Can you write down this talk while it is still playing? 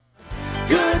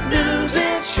news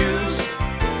in shoes.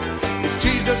 It's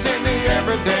Jesus in the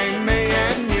everyday me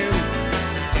and you.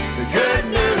 The good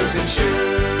news in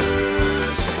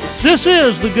shoes. This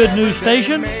is the Good News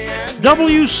Station,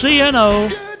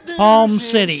 WCNO, Palm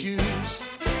City.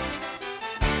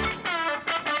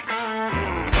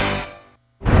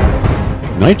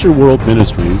 Ignite Your World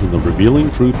Ministries and the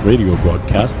Revealing Truth radio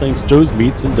broadcast thanks Joe's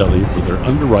Meats in Delhi for their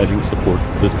underwriting support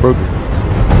of this program.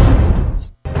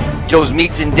 Joe's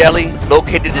Meats in Delhi,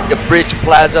 located at the Bridge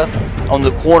Plaza on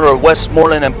the corner of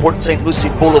Westmoreland and Port St. Lucie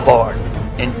Boulevard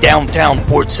in downtown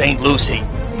Port St. Lucie.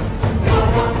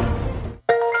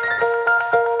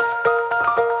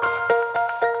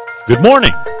 Good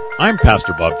morning. I'm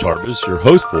Pastor Bob Tarbus, your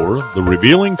host for the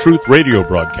Revealing Truth radio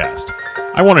broadcast.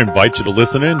 I want to invite you to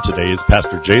listen in today as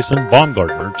Pastor Jason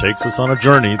Baumgartner takes us on a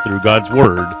journey through God's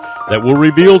Word that will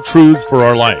reveal truths for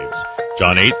our lives.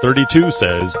 John 8:32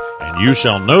 says, "And you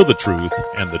shall know the truth,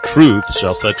 and the truth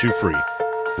shall set you free."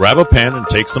 Grab a pen and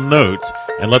take some notes,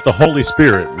 and let the Holy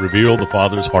Spirit reveal the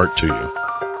Father's heart to you.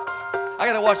 I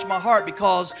got to watch my heart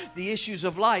because the issues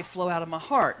of life flow out of my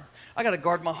heart. I got to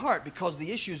guard my heart because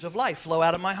the issues of life flow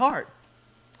out of my heart.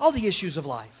 All the issues of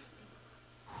life.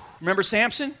 Remember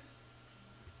Samson?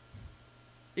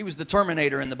 He was the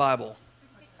Terminator in the Bible.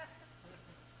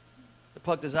 He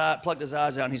plucked his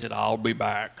eyes out and he said, "I'll be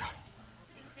back."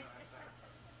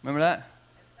 Remember that?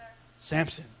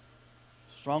 Samson,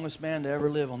 strongest man to ever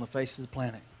live on the face of the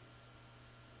planet.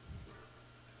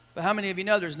 But how many of you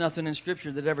know there's nothing in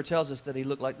Scripture that ever tells us that he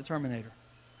looked like the Terminator?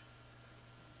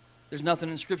 There's nothing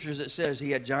in Scriptures that says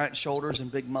he had giant shoulders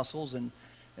and big muscles and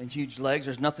huge legs.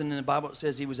 There's nothing in the Bible that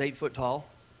says he was 8 foot tall.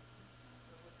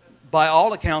 By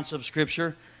all accounts of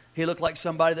Scripture, he looked like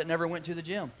somebody that never went to the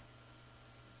gym.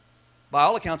 By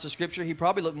all accounts of Scripture, he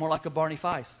probably looked more like a Barney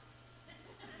Fife.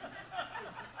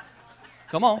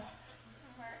 Come on.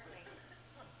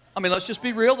 I mean, let's just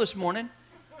be real this morning.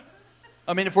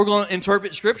 I mean, if we're going to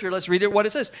interpret Scripture, let's read it what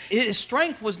it says. His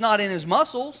strength was not in his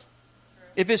muscles.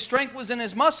 If his strength was in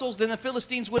his muscles, then the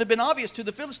Philistines would have been obvious to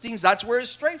the Philistines. That's where his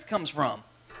strength comes from.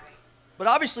 But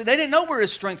obviously, they didn't know where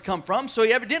his strength come from, so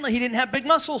evidently he didn't have big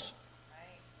muscles.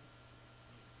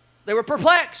 They were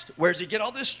perplexed. Where does he get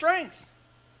all this strength?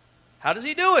 How does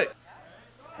he do it?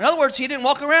 In other words, he didn't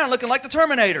walk around looking like the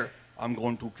Terminator. I'm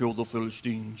going to kill the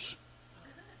Philistines.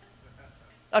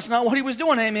 That's not what he was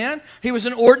doing, amen? He was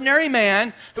an ordinary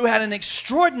man who had an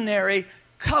extraordinary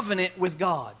covenant with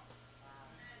God.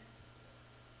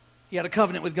 He had a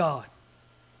covenant with God.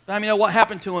 But I mean, you know what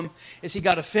happened to him is he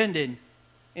got offended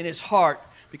in his heart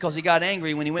because he got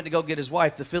angry when he went to go get his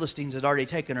wife. The Philistines had already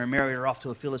taken her and married her off to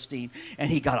a Philistine.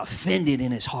 And he got offended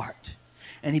in his heart.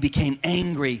 And he became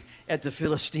angry at the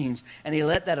Philistines. And he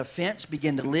let that offense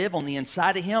begin to live on the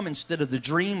inside of him instead of the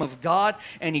dream of God.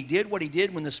 And he did what he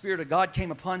did when the Spirit of God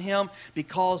came upon him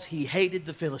because he hated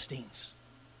the Philistines.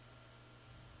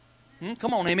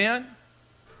 Come on, amen?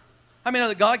 I mean,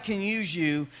 that God can use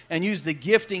you and use the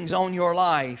giftings on your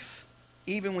life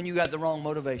even when you got the wrong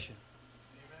motivation.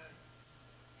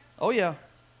 Oh, yeah.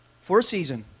 For a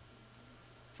season.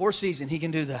 For a season, he can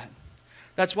do that.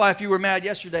 That's why if you were mad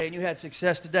yesterday and you had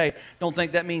success today, don't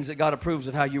think that means that God approves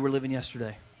of how you were living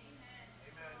yesterday.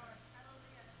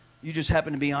 You just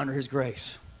happen to be under his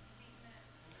grace.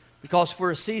 Because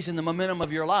for a season, the momentum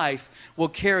of your life will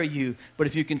carry you. But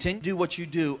if you continue to do what you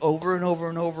do over and over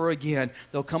and over again,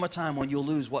 there'll come a time when you'll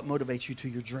lose what motivates you to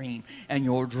your dream. And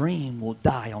your dream will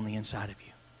die on the inside of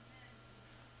you.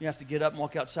 You have to get up and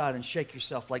walk outside and shake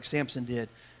yourself like Samson did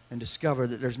and discover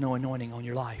that there's no anointing on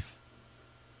your life.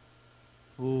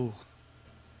 Ooh,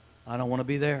 I don't want to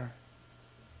be there.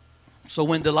 So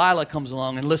when Delilah comes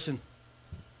along, and listen,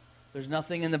 there's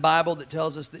nothing in the Bible that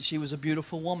tells us that she was a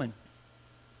beautiful woman.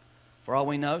 For all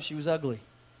we know, she was ugly.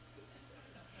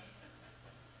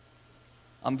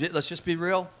 Let's just be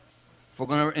real. If we're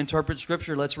going to interpret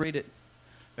Scripture, let's read it.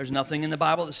 There's nothing in the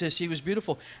Bible that says she was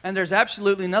beautiful. And there's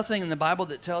absolutely nothing in the Bible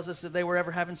that tells us that they were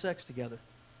ever having sex together.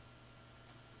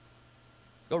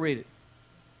 Go read it.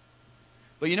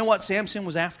 But you know what Samson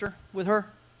was after with her?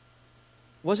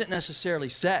 It wasn't necessarily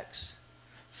sex.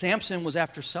 Samson was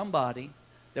after somebody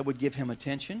that would give him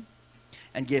attention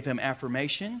and give him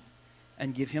affirmation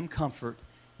and give him comfort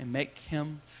and make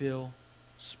him feel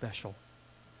special.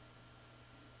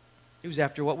 He was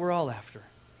after what we're all after.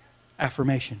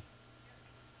 Affirmation.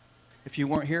 If you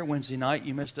weren't here Wednesday night,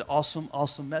 you missed an awesome,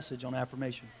 awesome message on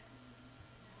affirmation.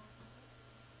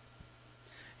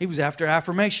 He was after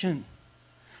affirmation.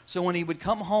 So when he would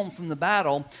come home from the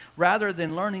battle, rather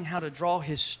than learning how to draw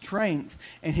his strength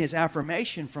and his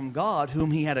affirmation from God,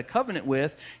 whom he had a covenant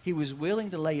with, he was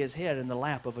willing to lay his head in the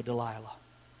lap of a Delilah.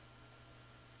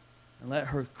 and let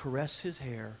her caress his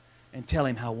hair and tell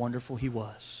him how wonderful he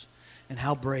was, and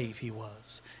how brave he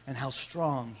was, and how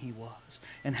strong he was,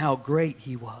 and how great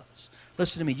he was.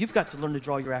 Listen to me, you've got to learn to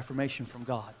draw your affirmation from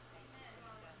God.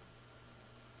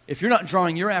 If you're not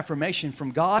drawing your affirmation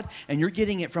from God and you're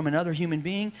getting it from another human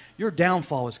being, your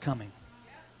downfall is coming.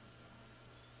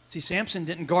 See, Samson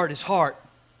didn't guard his heart.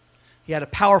 He had a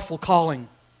powerful calling.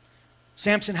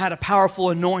 Samson had a powerful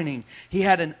anointing. He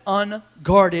had an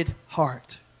unguarded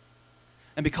heart.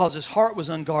 And because his heart was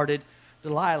unguarded,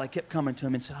 Delilah kept coming to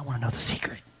him and said, I want to know the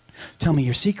secret. Tell me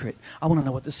your secret. I want to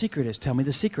know what the secret is. Tell me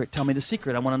the secret. Tell me the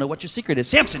secret. I want to know what your secret is.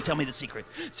 Samson, tell me the secret.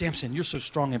 Samson, you're so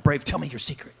strong and brave. Tell me your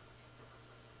secret.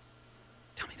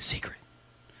 Tell me the secret.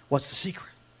 What's the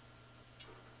secret?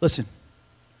 Listen.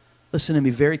 Listen to me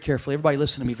very carefully. Everybody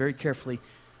listen to me very carefully.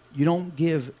 You don't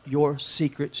give your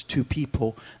secrets to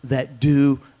people that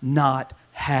do not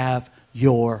have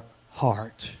your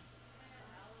heart.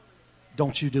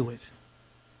 Don't you do it.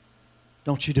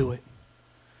 Don't you do it.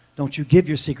 Don't you give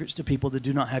your secrets to people that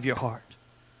do not have your heart.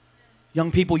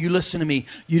 Young people, you listen to me.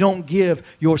 You don't give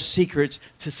your secrets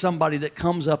to somebody that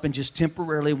comes up and just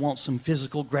temporarily wants some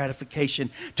physical gratification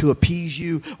to appease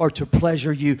you or to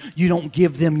pleasure you. You don't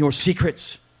give them your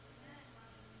secrets.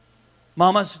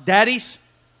 Mamas, daddies,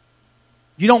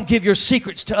 you don't give your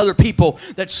secrets to other people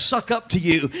that suck up to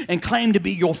you and claim to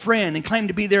be your friend and claim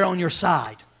to be there on your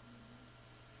side.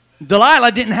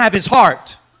 Delilah didn't have his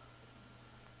heart.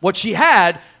 What she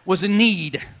had was a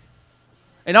need.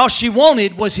 And all she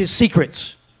wanted was his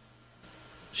secrets.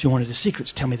 She wanted his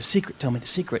secrets. Tell me the secret. Tell me the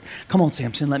secret. Come on,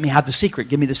 Samson, let me have the secret.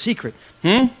 Give me the secret.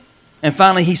 And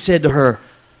finally he said to her,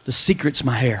 the secret's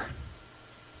my hair.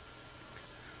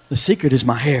 The secret is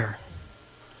my hair.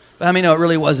 But I mean, no, it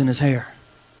really wasn't his hair.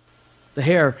 The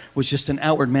hair was just an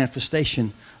outward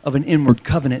manifestation of an inward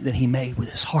covenant that he made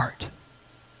with his heart.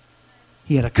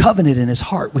 He had a covenant in his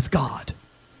heart with God.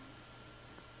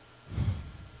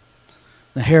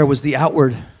 The hair was the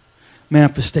outward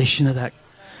manifestation of that.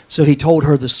 So he told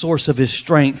her the source of his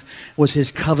strength was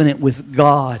his covenant with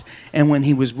God. And when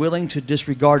he was willing to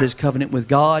disregard his covenant with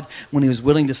God, when he was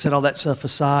willing to set all that stuff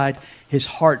aside, his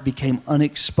heart became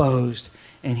unexposed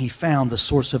and he found the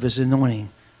source of his anointing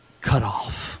cut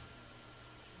off.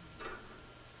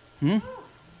 His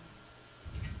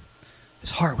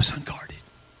heart was unguarded.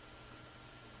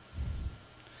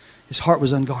 His heart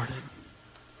was unguarded.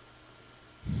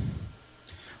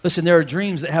 Listen, there are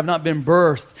dreams that have not been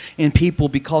birthed in people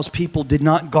because people did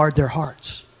not guard their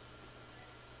hearts.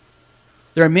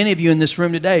 There are many of you in this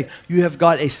room today, you have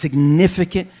got a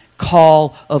significant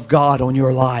call of God on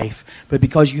your life. But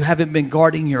because you haven't been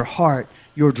guarding your heart,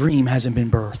 your dream hasn't been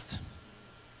birthed.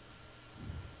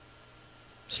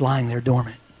 It's lying there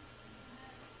dormant.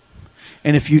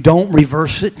 And if you don't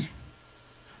reverse it,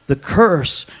 the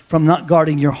curse from not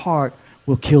guarding your heart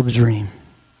will kill the dream.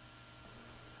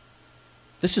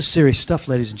 This is serious stuff,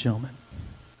 ladies and gentlemen.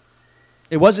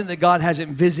 It wasn't that God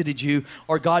hasn't visited you,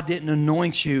 or God didn't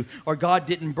anoint you, or God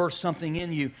didn't birth something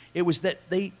in you. It was that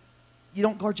you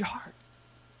don't guard your heart.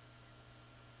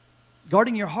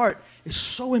 Guarding your heart is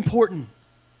so important.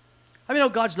 I mean,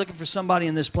 God's looking for somebody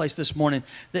in this place this morning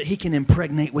that He can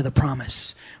impregnate with a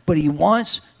promise. But He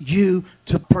wants you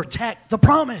to protect the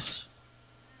promise.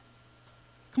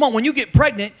 Come on, when you get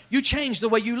pregnant, you change the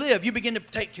way you live. You begin to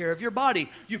take care of your body.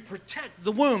 You protect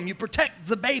the womb. You protect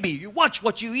the baby. You watch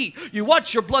what you eat. You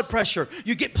watch your blood pressure.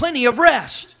 You get plenty of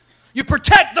rest. You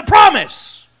protect the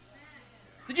promise.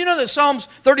 Did you know that Psalms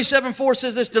 37:4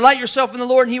 says this, delight yourself in the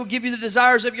Lord and He will give you the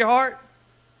desires of your heart?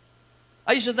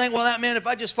 I used to think, well, that meant if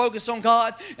I just focus on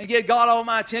God and give God all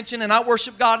my attention and I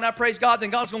worship God and I praise God,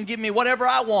 then God's going to give me whatever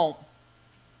I want.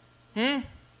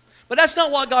 But that's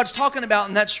not what God's talking about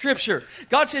in that scripture.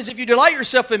 God says, if you delight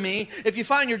yourself in me, if you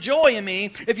find your joy in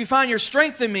me, if you find your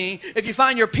strength in me, if you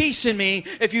find your peace in me,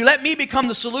 if you let me become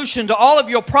the solution to all of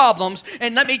your problems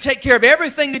and let me take care of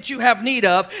everything that you have need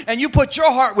of, and you put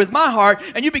your heart with my heart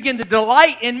and you begin to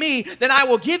delight in me, then I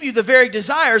will give you the very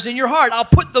desires in your heart. I'll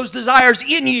put those desires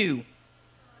in you.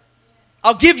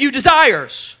 I'll give you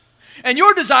desires. And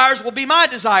your desires will be my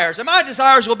desires. And my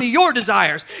desires will be your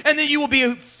desires. And then you will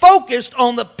be focused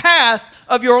on the path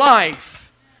of your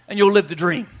life. And you'll live the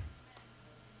dream.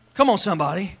 Come on,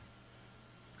 somebody.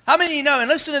 How many of you know, and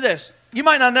listen to this. You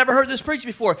might not have never heard this preached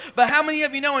before. But how many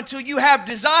of you know until you have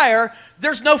desire,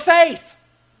 there's no faith?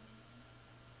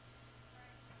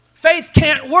 Faith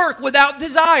can't work without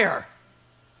desire.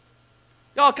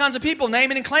 All kinds of people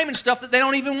naming and claiming stuff that they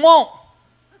don't even want.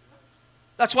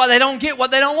 That's why they don't get what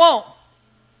they don't want.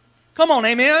 Come on,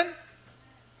 amen?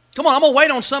 Come on, I'm going to wait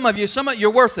on some of you. Some of you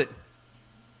are worth it.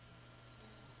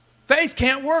 Faith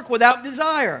can't work without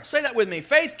desire. Say that with me.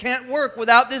 Faith can't work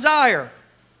without desire.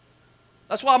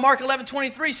 That's why Mark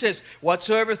 11:23 says,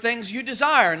 whatsoever things you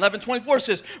desire. And 11:24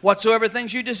 says, whatsoever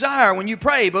things you desire. When you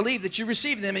pray, believe that you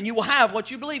receive them and you will have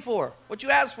what you believe for, what you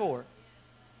ask for.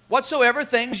 Whatsoever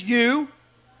things you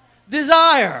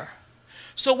desire.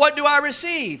 So what do I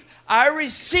receive? I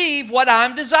receive what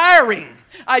I'm desiring.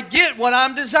 I get what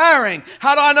I'm desiring.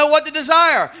 How do I know what to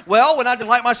desire? Well, when I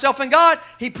delight myself in God,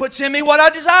 He puts in me what I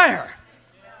desire.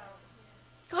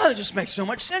 God, it just makes so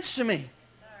much sense to me.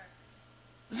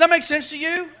 Does that make sense to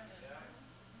you?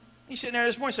 You sitting there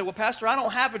this morning and say, well, Pastor, I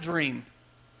don't have a dream.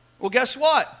 Well, guess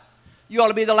what? You ought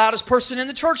to be the loudest person in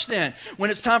the church then. When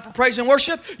it's time for praise and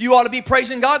worship, you ought to be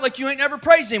praising God like you ain't never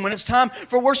praised Him. When it's time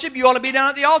for worship, you ought to be down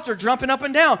at the altar jumping up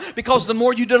and down. Because the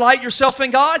more you delight yourself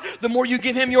in God, the more you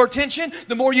give Him your attention,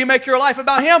 the more you make your life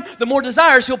about Him, the more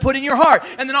desires He'll put in your heart.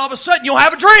 And then all of a sudden, you'll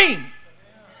have a dream.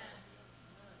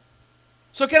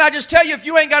 So can I just tell you, if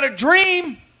you ain't got a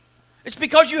dream, it's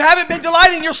because you haven't been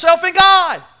delighting yourself in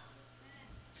God.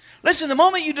 Listen, the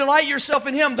moment you delight yourself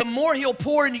in Him, the more He'll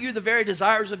pour into you the very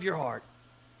desires of your heart.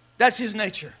 That's His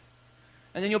nature.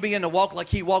 And then you'll begin to walk like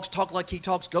He walks, talk like He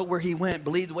talks, go where He went,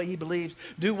 believe the way He believes,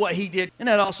 do what He did. Isn't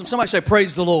that awesome? Somebody say,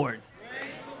 praise the Lord.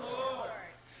 Praise the Lord.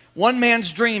 One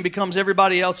man's dream becomes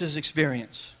everybody else's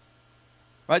experience.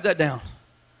 Write that down.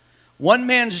 One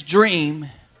man's dream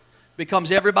becomes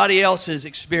everybody else's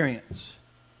experience.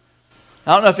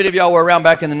 I don't know if any of y'all were around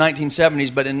back in the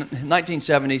 1970s, but in the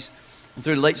 1970s and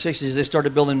through the late 60s, they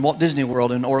started building Walt Disney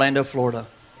World in Orlando, Florida.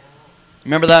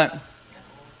 Remember that?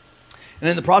 And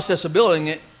in the process of building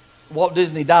it, Walt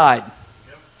Disney died.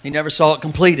 He never saw it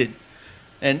completed.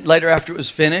 And later, after it was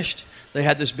finished, they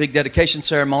had this big dedication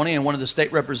ceremony, and one of the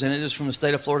state representatives from the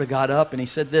state of Florida got up and he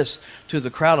said this to the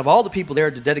crowd of all the people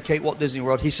there to dedicate Walt Disney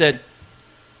World. He said,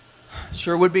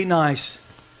 sure would be nice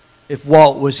if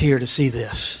Walt was here to see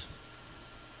this.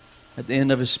 At the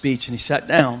end of his speech, and he sat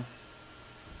down.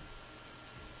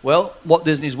 Well, Walt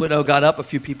Disney's widow got up a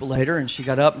few people later, and she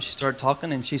got up and she started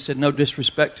talking, and she said, no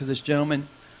disrespect to this gentleman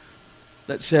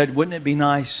that said, wouldn't it be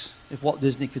nice if Walt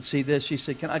Disney could see this? She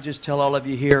said, can I just tell all of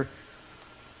you here,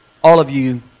 all of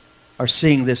you are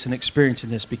seeing this and experiencing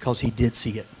this because he did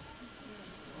see it.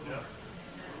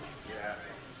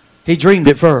 He dreamed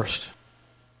it first.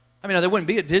 I mean, there wouldn't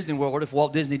be a Disney World if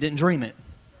Walt Disney didn't dream it.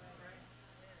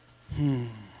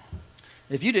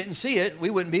 If you didn't see it, we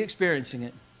wouldn't be experiencing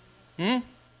it.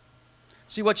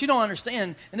 See, what you don't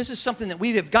understand, and this is something that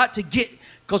we have got to get,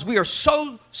 because we are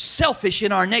so selfish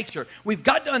in our nature. We've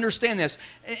got to understand this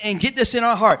and get this in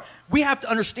our heart. We have to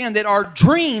understand that our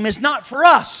dream is not for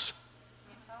us.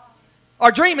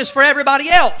 Our dream is for everybody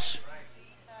else.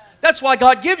 That's why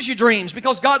God gives you dreams,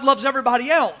 because God loves everybody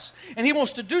else. And He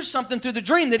wants to do something through the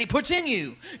dream that He puts in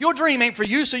you. Your dream ain't for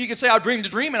you, so you can say, I dreamed a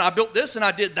dream, and I built this, and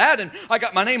I did that, and I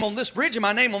got my name on this bridge, and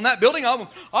my name on that building.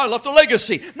 I left a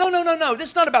legacy. No. This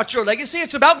is not about your legacy.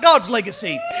 It's about God's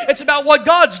legacy. It's about what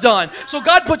God's done. So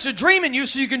God puts a dream in you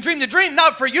so you can dream the dream,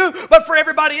 not for you, but for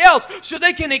everybody else, so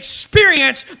they can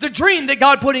experience the dream that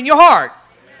God put in your heart.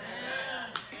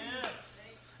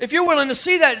 If you're willing to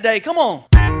see that today, come on.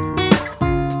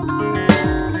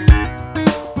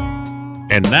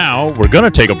 And now we're going to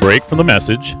take a break from the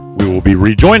message. We will be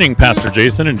rejoining Pastor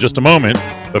Jason in just a moment.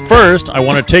 But first, I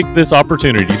want to take this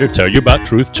opportunity to tell you about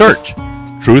Truth Church.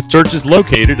 Truth Church is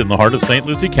located in the heart of St.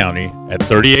 Lucie County at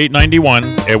 3891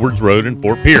 Edwards Road in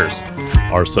Fort Pierce.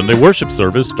 Our Sunday worship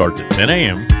service starts at 10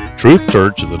 a.m. Truth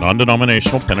Church is a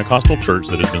non-denominational Pentecostal church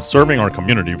that has been serving our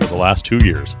community for the last 2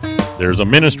 years. There's a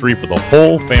ministry for the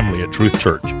whole family at Truth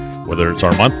Church. Whether it's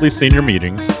our monthly senior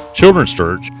meetings, children's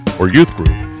church, or youth group,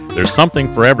 there's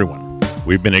something for everyone.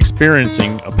 We've been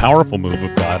experiencing a powerful move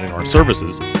of God in our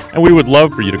services, and we would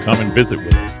love for you to come and visit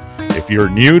with us. If you're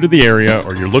new to the area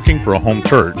or you're looking for a home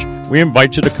church, we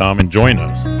invite you to come and join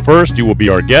us. First, you will be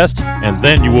our guest, and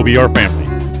then you will be our family.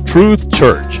 Truth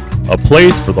Church, a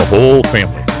place for the whole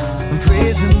family. I'm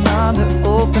praising under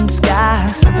open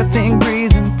skies, everything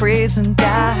breathing, praising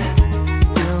God.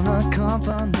 Will not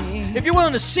company. If you're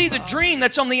willing to see the dream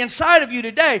that's on the inside of you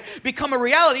today become a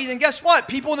reality, then guess what?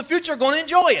 People in the future are going to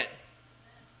enjoy it.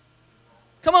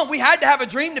 Come on, we had to have a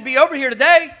dream to be over here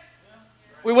today.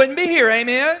 We wouldn't be here,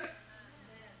 amen?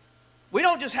 We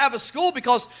don't just have a school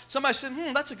because somebody said,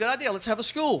 that's a good idea, let's have a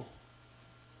school.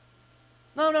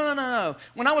 No.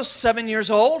 When I was 7 years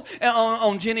old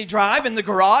on Jenny Drive in the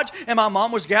garage, and my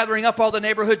mom was gathering up all the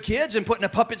neighborhood kids and putting a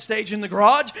puppet stage in the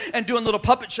garage and doing little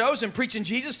puppet shows and preaching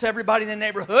Jesus to everybody in the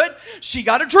neighborhood, she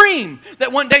got a dream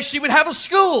that one day she would have a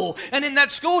school. And in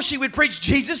that school, she would preach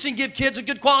Jesus and give kids a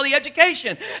good quality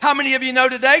education. How many of you know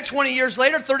today, 20 years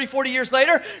later, 30, 40 years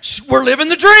later, we're living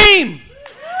the dream?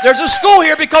 There's a school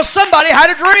here because somebody had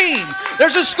a dream.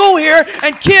 There's a school here,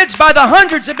 and kids by the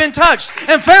hundreds have been touched,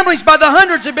 and families by the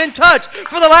hundreds have been touched.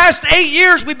 For the last 8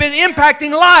 years, we've been impacting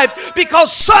lives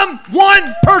because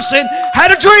one person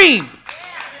had a dream.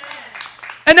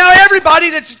 And now everybody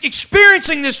that's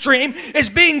experiencing this dream is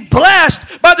being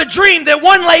blessed by the dream that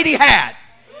one lady had.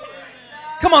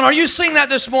 Come on, are you seeing that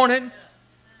this morning?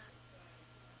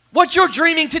 What you're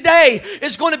dreaming today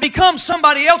is going to become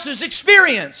somebody else's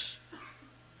experience.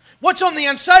 What's on the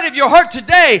inside of your heart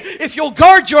today, if you'll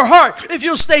guard your heart, if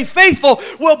you'll stay faithful,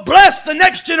 will bless the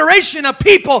next generation of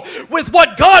people with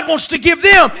what God wants to give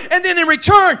them. And then in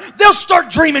return, they'll start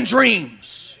dreaming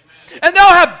dreams. And they'll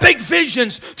have big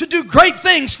visions to do great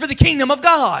things for the kingdom of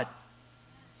God.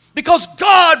 Because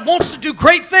God wants to do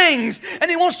great things,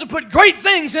 and He wants to put great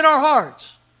things in our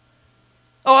hearts.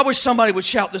 Oh, I wish somebody would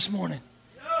shout this morning.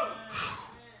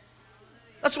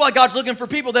 That's why God's looking for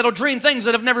people that'll dream things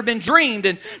that have never been dreamed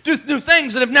and do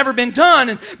things that have never been done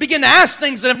and begin to ask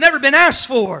things that have never been asked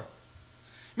for.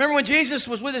 Remember when Jesus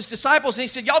was with His disciples and He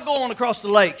said, y'all go on across the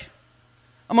lake.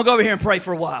 I'm going to go over here and pray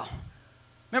for a while.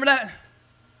 Remember that?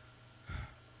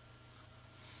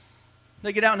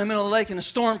 They get out in the middle of the lake and the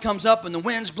storm comes up and the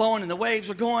wind's blowing and the waves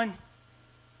are going.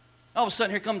 All of a sudden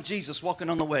here comes Jesus walking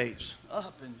on the waves.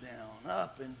 Up and down,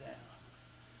 up and down.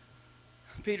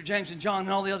 Peter, James, and John and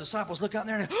all the other disciples look out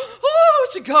there and oh,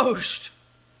 it's a ghost.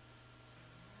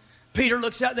 Peter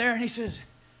looks out there and he says,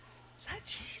 is that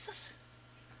Jesus?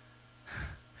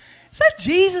 Is that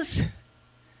Jesus?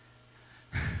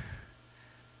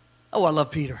 Oh, I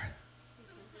love Peter.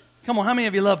 Come on, how many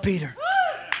of you love Peter?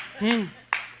 The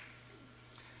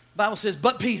Bible says,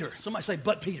 but Peter. Somebody say,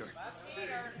 but Peter.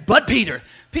 But Peter.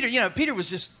 Peter, Peter was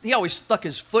just, he always stuck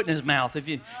his foot in his mouth. If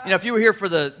you were here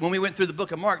when we went through the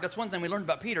book of Mark, that's one thing we learned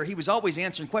about Peter. He was always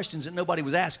answering questions that nobody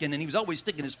was asking, and he was always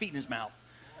sticking his feet in his mouth.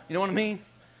 You know what I mean?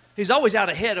 He's always out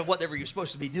ahead of whatever you're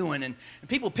supposed to be doing, and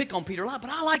people pick on Peter a lot, but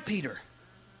I like Peter.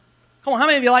 Come on, how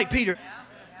many of you like Peter?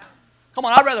 Come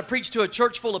on, I'd rather preach to a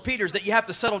church full of Peters that you have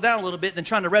to settle down a little bit than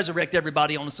trying to resurrect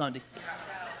everybody on a Sunday.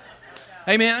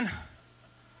 Amen?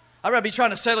 I'd rather be trying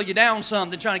to settle you down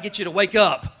some than trying to get you to wake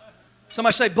up.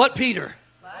 Somebody say, but Peter.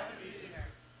 But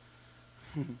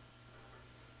Peter.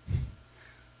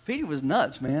 Peter was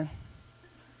nuts, man.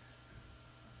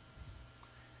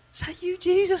 Is that you,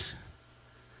 Jesus?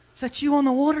 Is that you on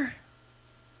the water?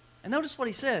 And notice what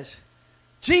he says.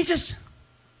 Jesus,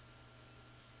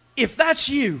 if that's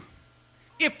you,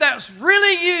 if that's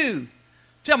really you,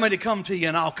 tell me to come to you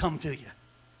and I'll come to you.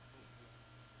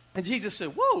 And Jesus said,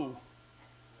 whoa.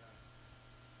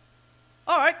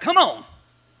 All right, come on.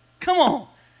 Come on.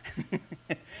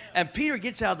 And Peter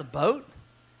gets out of the boat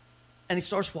and he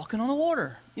starts walking on the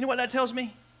water. You know what that tells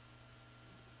me?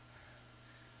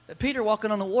 That Peter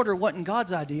walking on the water wasn't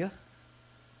God's idea.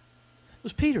 It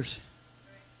was Peter's.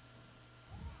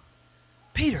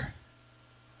 Peter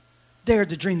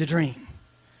dared to dream the dream.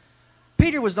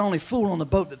 Peter was the only fool on the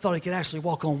boat that thought he could actually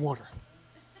walk on water.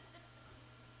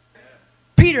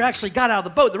 Peter actually got out of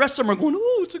the boat. The rest of them are going,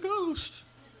 oh, it's a ghost.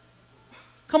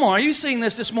 Come on, are you seeing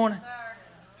this morning?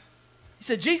 He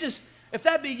said, Jesus, if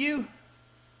that be you,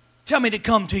 tell me to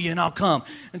come to you and I'll come.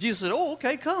 And Jesus said, oh,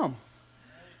 okay, come.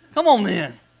 Come on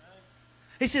then.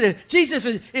 He said,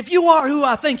 Jesus, if you are who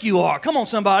I think you are, come on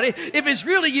somebody, if it's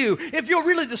really you, if you're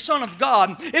really the Son of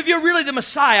God, if you're really the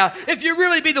Messiah, if you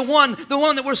really be the one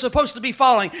that we're supposed to be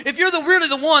following, if you're really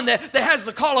the one that has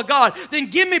the call of God, then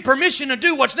give me permission to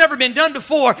do what's never been done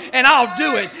before and I'll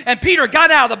do it. And Peter got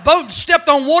out of the boat and stepped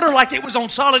on water like it was on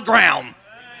solid ground.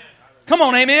 Come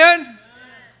on, amen?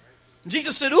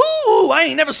 Jesus said, ooh, I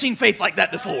ain't never seen faith like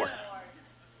that before.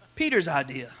 Peter's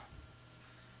idea.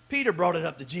 Peter brought it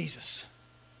up to Jesus.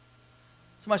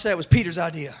 Somebody said it was Peter's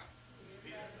idea.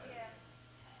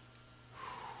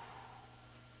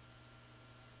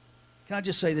 Can I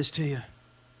just say this to you?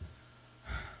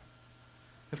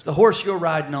 If the horse you're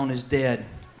riding on is dead,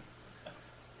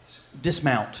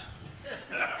 dismount.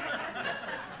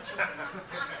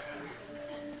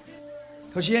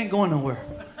 Because you ain't going nowhere.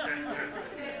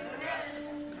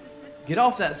 Get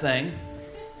off that thing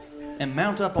and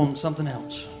mount up on something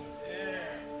else.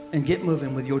 And get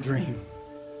moving with your dream.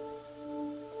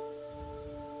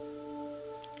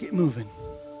 Get moving.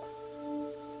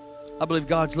 I believe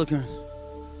God's looking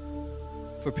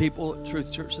For people at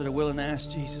Truth Church that are willing to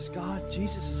ask Jesus, God,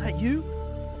 Jesus, is that you?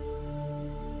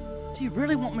 Do you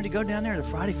really want me to go down there to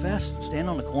Friday Fest and stand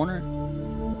on the corner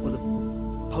with a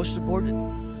poster board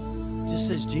that just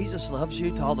says Jesus loves you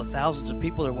to all the thousands of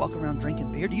people that are walking around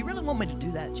drinking beer? Do you really want me to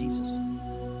do that, Jesus?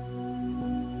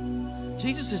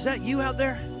 Jesus, is that you out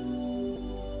there?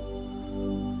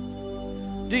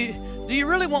 Do you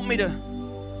really want me to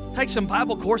take some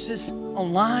Bible courses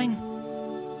online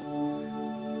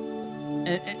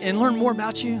and learn more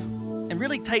about you and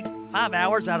really take 5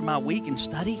 hours out of my week and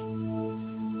study?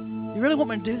 You really want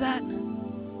me to do that?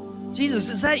 Jesus,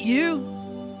 is that you?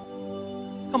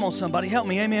 Come on, somebody, help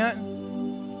me, amen.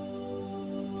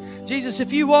 Jesus,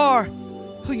 if you are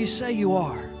who you say you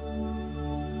are,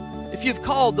 if you've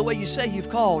called the way you say you've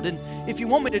called, and if you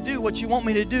want me to do what you want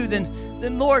me to do,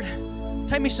 then Lord,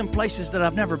 take me some places that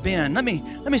I've never been. Let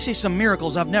me see some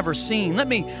miracles I've never seen. Let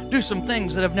me do some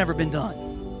things that have never been done.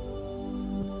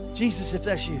 Jesus, if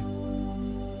that's you.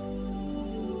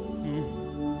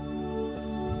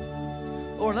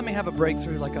 Lord, let me have a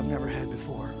breakthrough like I've never had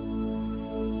before.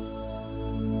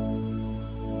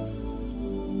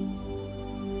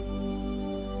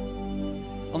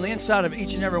 On the inside of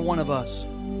each and every one of us,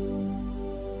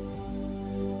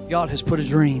 God has put a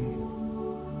dream.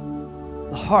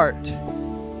 The heart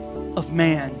of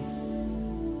man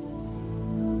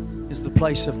is the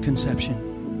place of conception.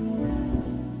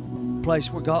 The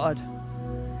place where God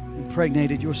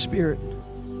impregnated your spirit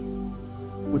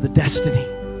with a destiny.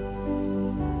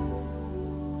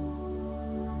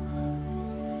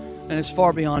 And it's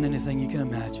far beyond anything you can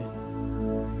imagine.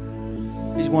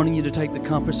 He's wanting you to take the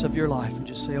compass of your life and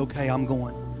just say, okay, I'm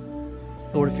going.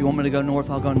 Lord, if you want me to go north,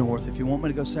 I'll go north. If you want me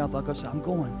to go south, I'll go south. I'm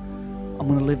going. I'm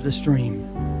going to live this dream.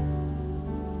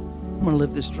 I'm going to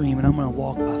live this dream, and I'm going to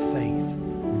walk by faith.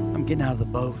 I'm getting out of the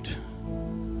boat.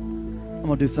 I'm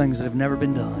going to do things that have never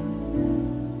been done.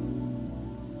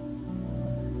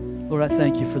 Lord, I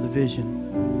thank you for the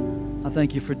vision. I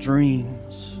thank you for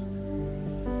dreams,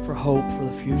 for hope for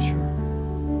the future.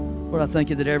 Lord, I thank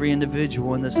you that every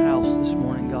individual in this house this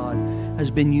morning, God, has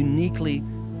been uniquely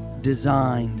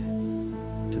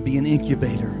designed to be an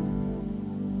incubator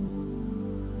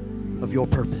of your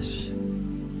purpose.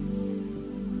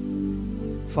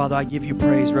 Father, I give you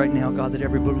praise right now, God, that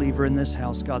every believer in this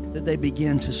house, God, that they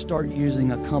begin to start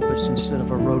using a compass instead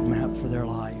of a roadmap for their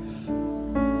life.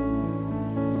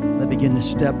 They begin to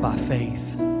step by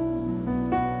faith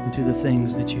into the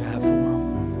things that you have for them.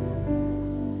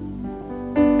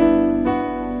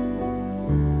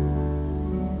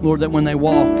 Lord, that when they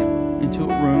walk into a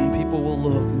room, people will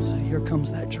look and say, here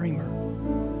comes that dreamer.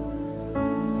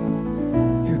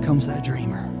 Here comes that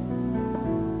dreamer.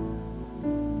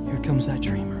 Here comes that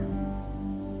dreamer.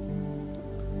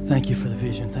 Thank you for the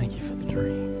vision. Thank you for the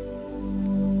dream.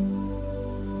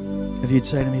 If you'd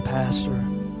say to me, Pastor,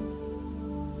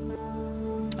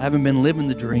 I haven't been living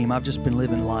the dream. I've just been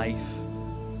living life.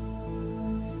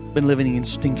 Been living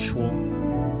instinctual.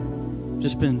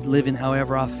 Just been living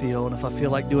however I feel. And if I feel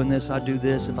like doing this, I do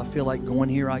this. If I feel like going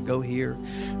here, I go here.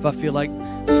 If I feel like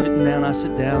sitting down, I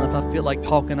sit down. If I feel like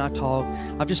talking, I talk.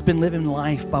 I've just been living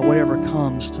life by whatever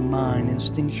comes to mind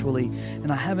instinctually.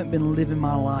 And I haven't been living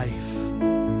my life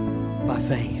by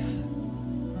faith.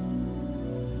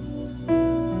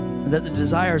 And that the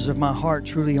desires of my heart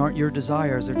truly aren't your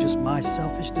desires. They're just my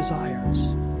selfish desires.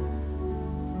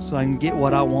 So I can get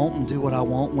what I want and do what I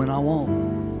want when I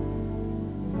want.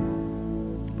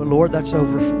 But Lord, that's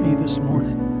over for me this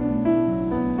morning.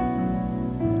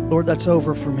 Lord, that's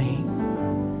over for me.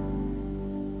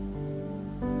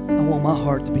 I want my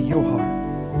heart to be your heart.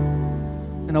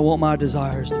 And I want my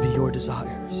desires to be your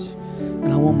desires.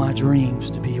 And I want my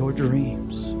dreams to be your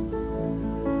dreams.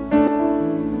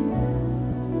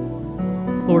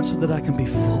 Lord, so that I can be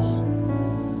full.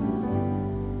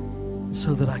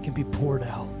 So that I can be poured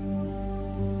out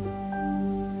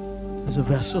as a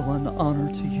vessel and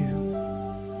honor to you.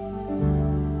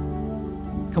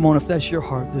 Come on, if that's your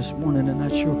heart this morning and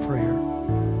that's your prayer,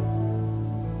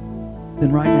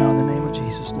 then right now in the name of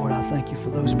Jesus, Lord, I thank you for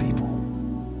those people.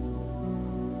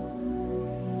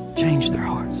 Change their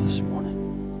hearts this morning.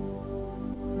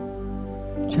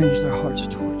 Change their hearts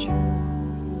towards you.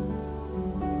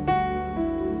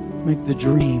 Make the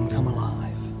dream come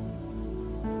alive.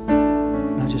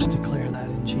 And I just declare that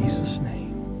in Jesus' name.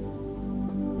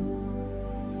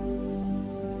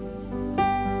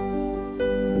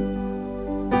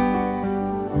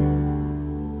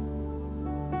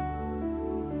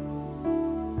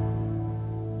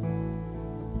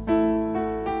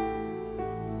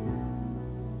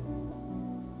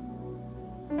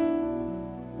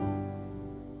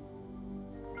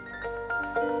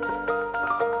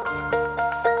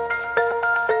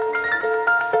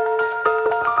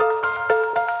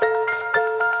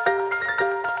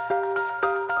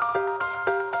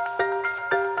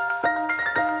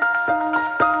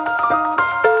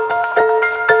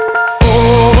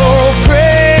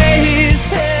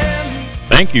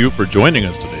 Thank you for joining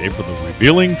us today for the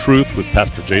Revealing Truth with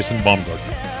Pastor Jason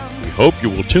Baumgartner. We hope you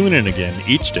will tune in again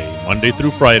each day, Monday through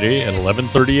Friday at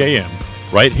 11:30 a.m.,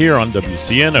 right here on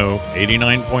WCNO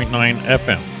 89.9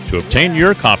 FM. To obtain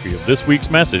your copy of this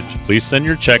week's message, please send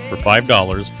your check for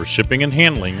 $5 for shipping and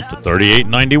handling to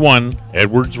 3891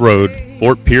 Edwards Road,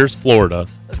 Fort Pierce, Florida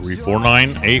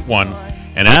 34981,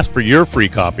 and ask for your free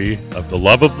copy of The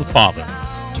Love of the Father.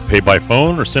 To pay by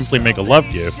phone or simply make a love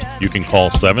gift, you can call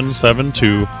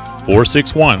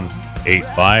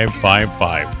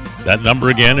 772-461-8555. That number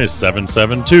again is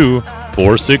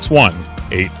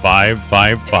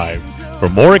 772-461-8555. For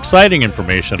more exciting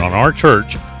information on our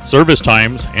church, service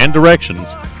times, and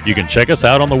directions, you can check us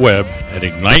out on the web at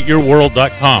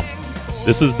igniteyourworld.com.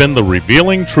 This has been The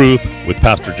Revealing Truth with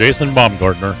Pastor Jason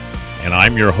Baumgartner, and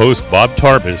I'm your host, Bob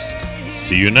Tarbis.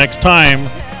 See you next time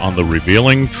on The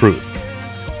Revealing Truth.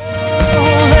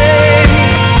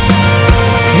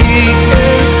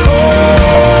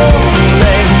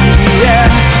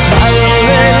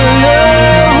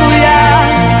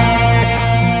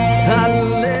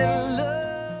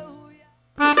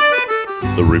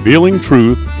 The Revealing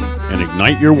Truth and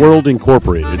Ignite Your World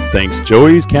Incorporated thanks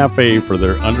Joey's Cafe for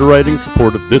their underwriting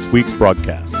support of this week's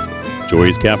broadcast.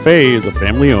 Joey's Cafe is a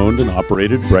family-owned and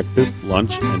operated breakfast,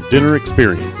 lunch, and dinner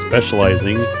experience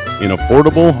specializing in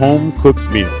affordable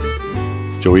home-cooked meals.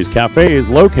 Joey's Cafe is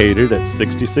located at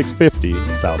 6650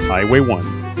 South Highway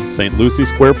 1, St. Lucie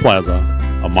Square Plaza,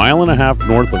 a mile and a half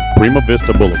north of Prima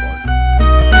Vista Boulevard.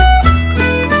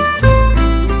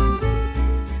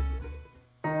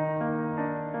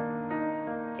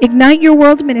 Ignite Your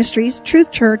World Ministries,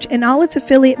 Truth Church, and all its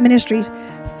affiliate ministries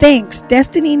thanks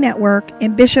Destiny Network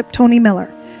and Bishop Tony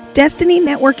Miller. Destiny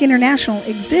Network International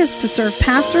exists to serve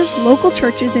pastors, local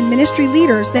churches, and ministry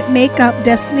leaders that make up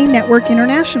Destiny Network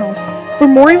International. For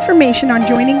more information on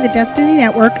joining the Destiny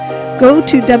Network, go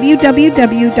to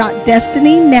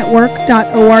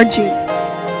www.destinynetwork.org.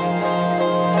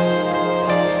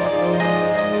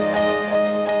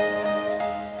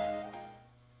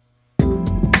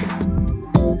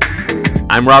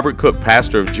 I'm Robert Cook,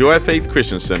 pastor of Joy of Faith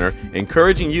Christian Center,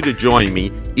 encouraging you to join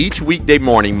me each weekday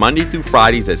morning, Monday through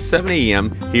Fridays at 7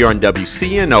 a.m. here on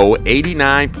WCNO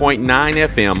 89.9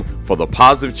 FM for the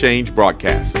Positive Change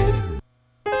broadcast.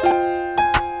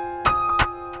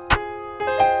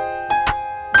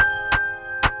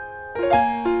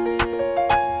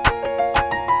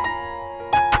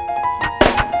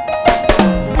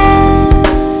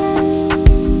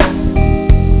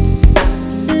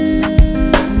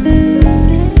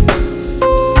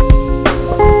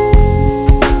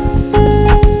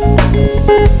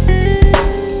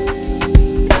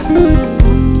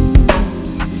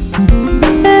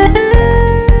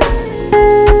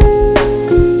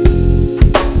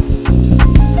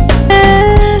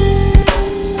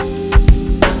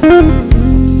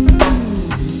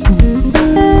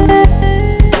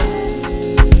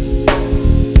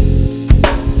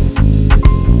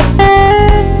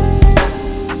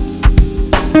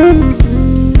 Thank you.